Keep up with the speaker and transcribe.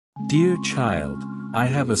Dear child, I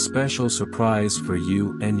have a special surprise for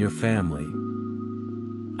you and your family.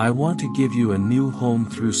 I want to give you a new home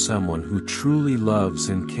through someone who truly loves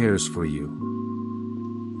and cares for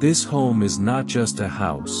you. This home is not just a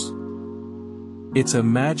house. It's a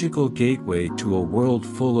magical gateway to a world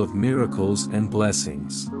full of miracles and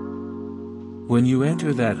blessings. When you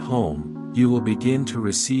enter that home, you will begin to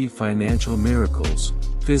receive financial miracles,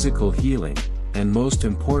 physical healing, and most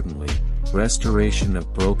importantly, restoration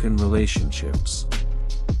of broken relationships.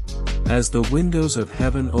 As the windows of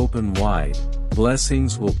heaven open wide,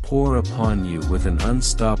 blessings will pour upon you with an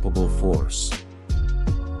unstoppable force.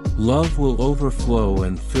 Love will overflow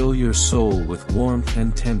and fill your soul with warmth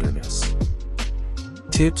and tenderness.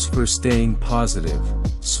 Tips for staying positive: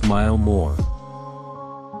 smile more.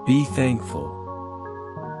 Be thankful.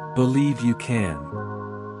 Believe you can.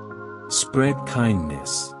 Spread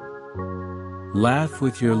kindness. Laugh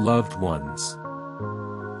with your loved ones.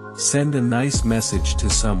 Send a nice message to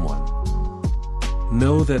someone.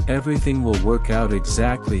 Know that everything will work out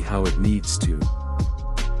exactly how it needs to.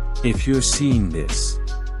 If you're seeing this,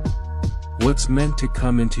 what's meant to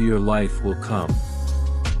come into your life will come.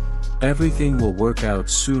 Everything will work out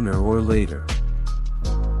sooner or later.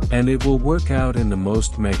 And it will work out in the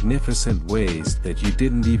most magnificent ways that you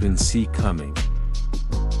didn't even see coming.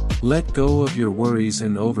 Let go of your worries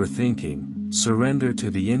and overthinking, surrender to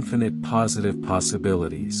the infinite positive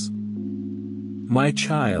possibilities. My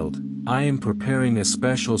child, I am preparing a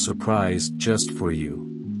special surprise just for you.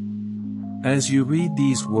 As you read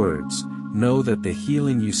these words, know that the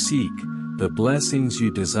healing you seek, the blessings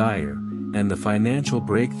you desire, and the financial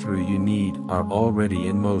breakthrough you need are already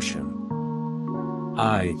in motion.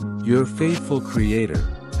 I, your faithful Creator,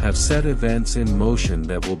 have set events in motion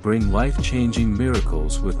that will bring life-changing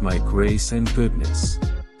miracles with my grace and goodness.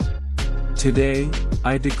 Today,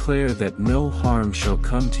 I declare that no harm shall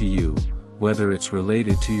come to you, whether it's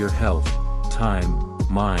related to your health, time,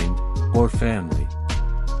 mind, or family.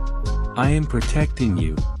 I am protecting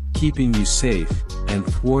you, keeping you safe, and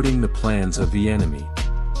thwarting the plans of the enemy.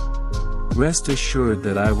 Rest assured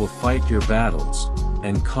that I will fight your battles,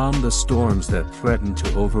 and calm the storms that threaten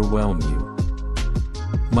to overwhelm you.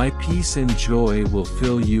 My peace and joy will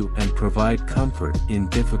fill you and provide comfort in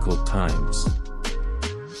difficult times.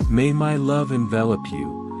 May my love envelop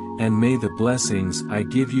you, and may the blessings I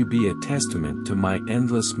give you be a testament to my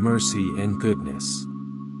endless mercy and goodness.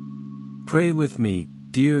 Pray with me,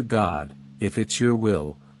 dear God, if it's your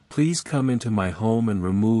will, please come into my home and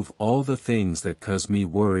remove all the things that cause me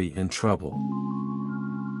worry and trouble.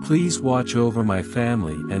 Please watch over my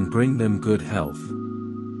family and bring them good health.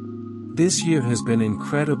 This year has been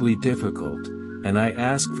incredibly difficult, and I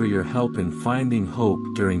ask for your help in finding hope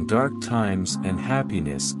during dark times and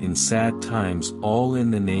happiness in sad times, all in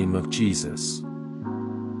the name of Jesus.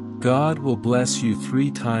 God will bless you 3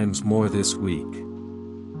 times more this week.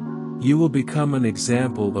 You will become an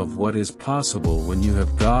example of what is possible when you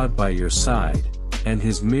have God by your side, and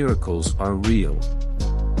His miracles are real.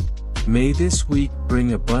 May this week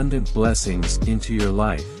bring abundant blessings into your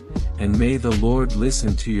life, and may the Lord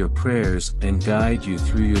listen to your prayers and guide you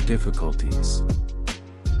through your difficulties.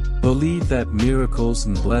 Believe that miracles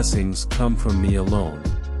and blessings come from me alone.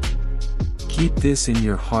 Keep this in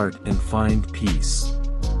your heart and find peace.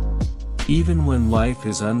 Even when life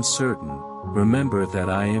is uncertain, remember that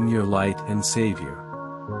I am your light and Savior.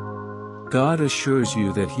 God assures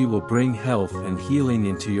you that He will bring health and healing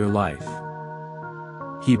into your life.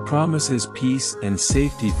 He promises peace and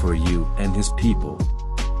safety for you and His people.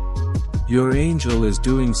 Your angel is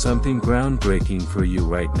doing something groundbreaking for you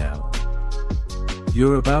right now.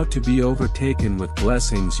 You're about to be overtaken with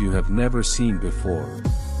blessings you have never seen before.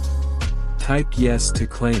 Type yes to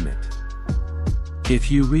claim it.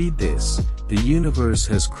 If you read this, the universe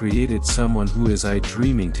has created someone who is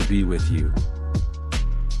dreaming to be with you.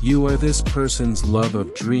 You are this person's love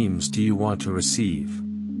of dreams do you want to receive.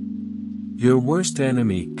 Your worst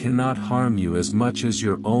enemy cannot harm you as much as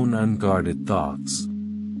your own unguarded thoughts.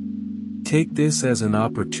 Take this as an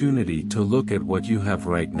opportunity to look at what you have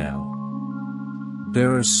right now.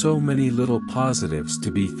 There are so many little positives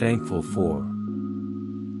to be thankful for.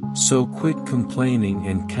 So quit complaining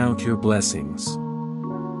and count your blessings.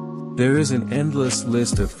 There is an endless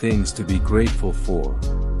list of things to be grateful for.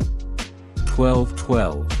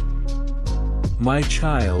 12:12. My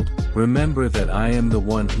child, remember that I am the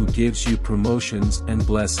one who gives you promotions and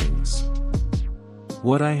blessings.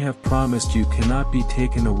 What I have promised you cannot be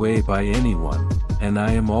taken away by anyone, and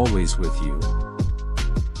I am always with you.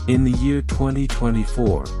 In the year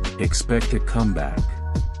 2024, expect a comeback.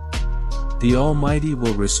 The Almighty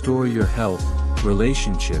will restore your health,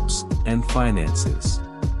 relationships, and finances.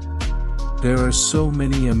 There are so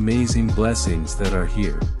many amazing blessings that are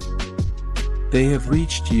here. They have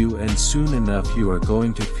reached you, and soon enough you are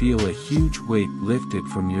going to feel a huge weight lifted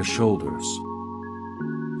from your shoulders.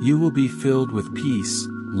 You will be filled with peace,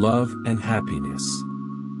 love, and happiness.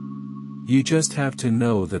 You just have to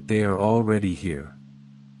know that they are already here.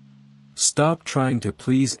 Stop trying to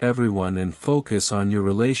please everyone and focus on your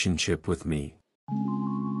relationship with me.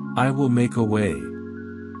 I will make a way.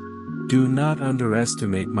 Do not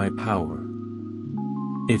underestimate my power.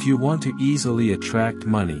 If you want to easily attract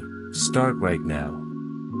money, start right now.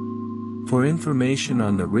 For information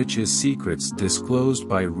on the richest secrets disclosed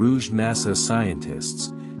by Rouge NASA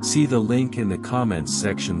scientists, see the link in the comments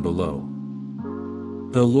section below.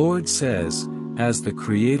 The Lord says, as the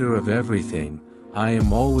creator of everything, I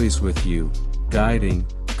am always with you, guiding,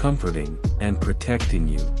 comforting, and protecting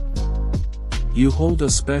you. You hold a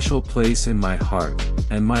special place in my heart,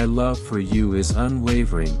 and my love for you is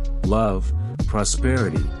unwavering. Love,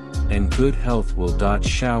 prosperity, and good health will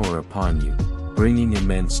shower upon you, bringing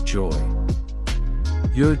immense joy.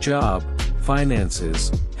 Your job,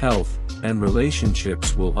 finances, health, and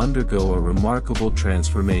relationships will undergo a remarkable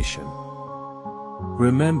transformation.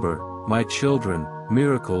 Remember, my children,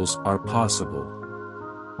 miracles are possible.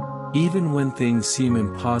 Even when things seem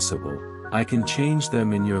impossible, I can change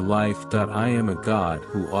them in your life. I am a God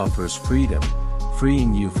who offers freedom,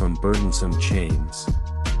 freeing you from burdensome chains.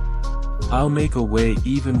 I'll make a way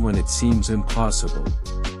even when it seems impossible.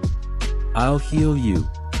 I'll heal you,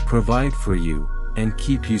 provide for you, and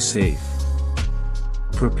keep you safe.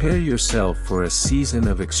 Prepare yourself for a season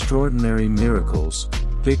of extraordinary miracles,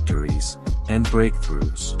 victories, and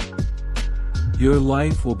breakthroughs. Your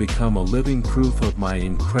life will become a living proof of my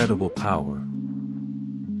incredible power.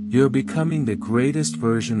 You're becoming the greatest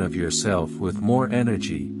version of yourself with more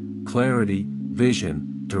energy, clarity,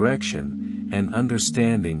 vision, direction, and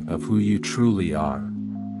understanding of who you truly are.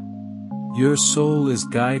 Your soul is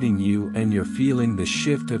guiding you, and you're feeling the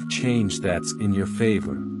shift of change that's in your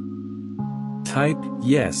favor. Type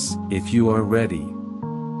yes if you are ready.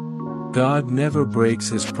 God never breaks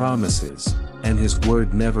his promises, and his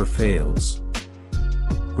word never fails.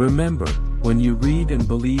 Remember, when you read and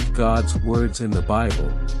believe God's words in the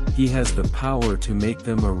Bible, he has the power to make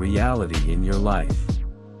them a reality in your life.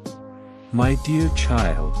 My dear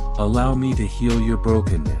child, allow me to heal your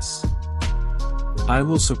brokenness. I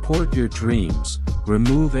will support your dreams,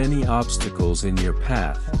 remove any obstacles in your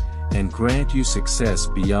path, and grant you success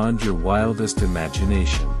beyond your wildest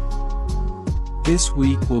imagination. This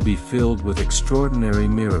week will be filled with extraordinary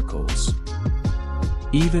miracles.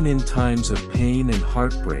 Even in times of pain and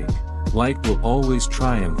heartbreak, light will always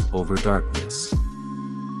triumph over darkness.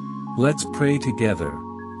 Let's pray together.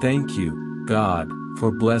 Thank you, God,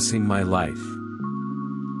 for blessing my life.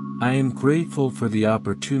 I am grateful for the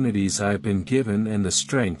opportunities I've been given and the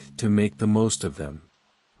strength to make the most of them.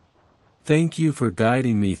 Thank you for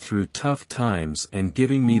guiding me through tough times and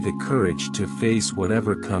giving me the courage to face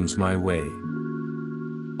whatever comes my way.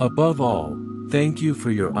 Above all, thank you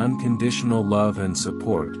for your unconditional love and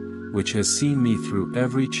support, which has seen me through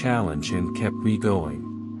every challenge and kept me going.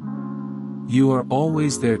 You are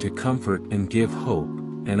always there to comfort and give hope,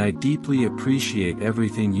 and I deeply appreciate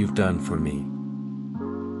everything you've done for me.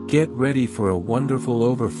 Get ready for a wonderful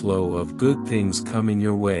overflow of good things coming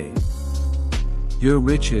your way. Your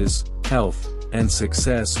riches, health, and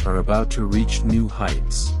success are about to reach new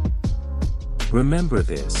heights. Remember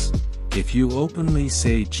this: if you openly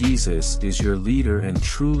say Jesus is your leader and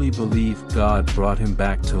truly believe God brought him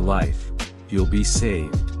back to life, you'll be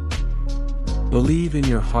saved. Believe in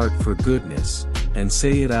your heart for goodness, and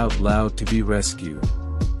say it out loud to be rescued.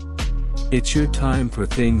 It's your time for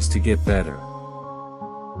things to get better.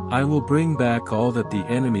 I will bring back all that the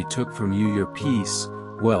enemy took from you: your peace,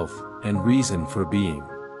 wealth, and reason for being.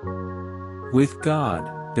 With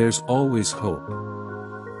God, there's always hope.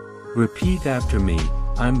 Repeat after me: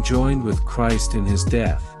 I'm joined with Christ in his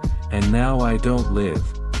death, and now I don't live,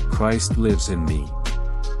 Christ lives in me.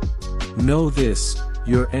 Know this: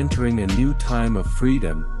 you're entering a new time of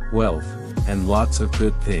freedom, wealth, and lots of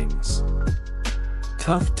good things.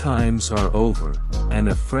 Tough times are over, and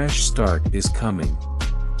a fresh start is coming.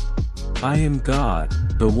 I am God,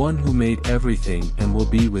 the one who made everything, and will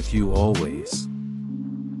be with you always.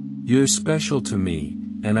 You're special to me,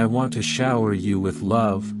 and I want to shower you with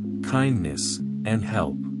love, kindness, and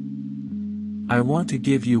help. I want to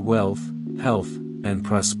give you wealth, health, and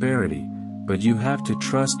prosperity, but you have to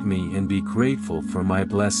trust me and be grateful for my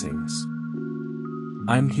blessings.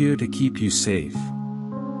 I'm here to keep you safe.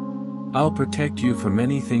 I'll protect you from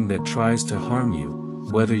anything that tries to harm you,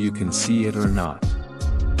 whether you can see it or not.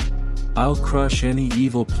 I'll crush any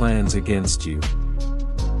evil plans against you.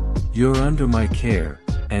 You're under my care,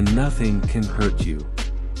 and nothing can hurt you.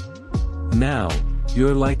 Now,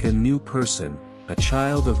 you're like a new person, a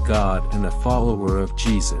child of God and a follower of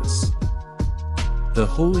Jesus. The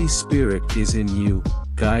Holy Spirit is in you,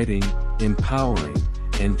 guiding, empowering,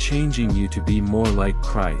 and changing you to be more like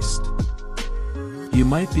Christ. You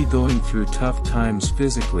might be going through tough times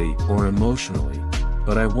physically or emotionally,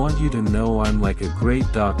 but I want you to know I'm like a great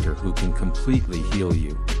doctor who can completely heal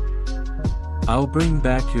you. I'll bring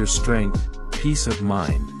back your strength, peace of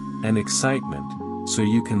mind, and excitement, so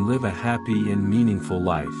you can live a happy and meaningful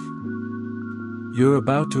life. You're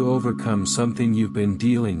about to overcome something you've been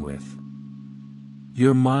dealing with.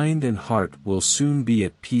 Your mind and heart will soon be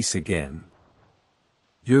at peace again.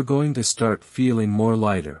 You're going to start feeling more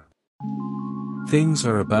lighter. Things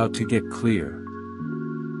are about to get clear.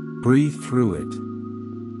 Breathe through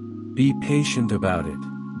it. Be patient about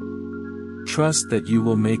it. Trust that you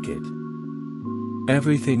will make it.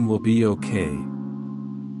 Everything will be okay.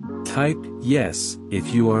 Type yes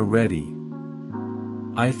if you are ready.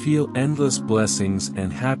 I feel endless blessings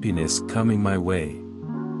and happiness coming my way.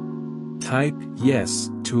 Type yes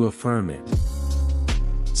to affirm it.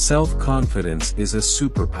 Self-confidence is a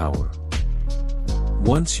superpower.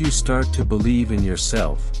 Once you start to believe in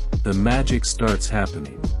yourself, the magic starts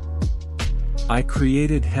happening. I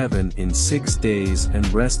created heaven in 6 days and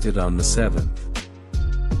rested on the 7th.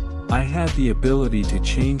 I have the ability to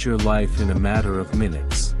change your life in a matter of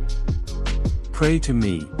minutes. Pray to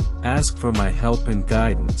me, ask for my help and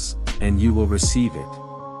guidance, and you will receive it.